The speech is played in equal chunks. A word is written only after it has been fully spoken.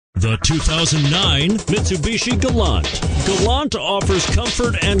The 2009 Mitsubishi Galant. Galant offers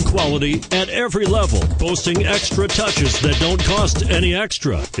comfort and quality at every level, boasting extra touches that don't cost any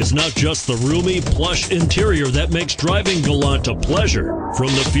extra. It's not just the roomy, plush interior that makes driving Galant a pleasure. From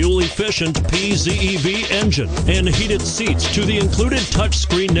the fuel-efficient PZEV engine and heated seats to the included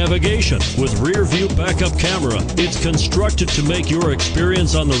touchscreen navigation with rear-view backup camera, it's constructed to make your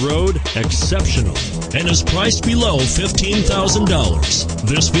experience on the road exceptional and is priced below $15,000.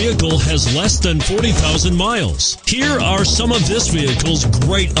 This vehicle has less than 40,000 miles. Here are some of this vehicle's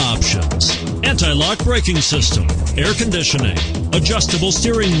great options: anti-lock braking system, air conditioning, adjustable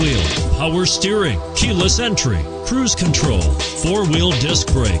steering wheel, power steering, keyless entry, cruise control, four-wheel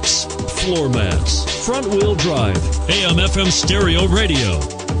disc brakes, floor mats, front-wheel drive, AM/FM stereo radio.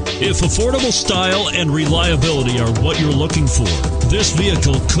 If affordable style and reliability are what you're looking for, this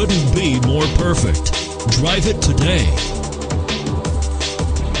vehicle couldn't be more perfect. Drive it today.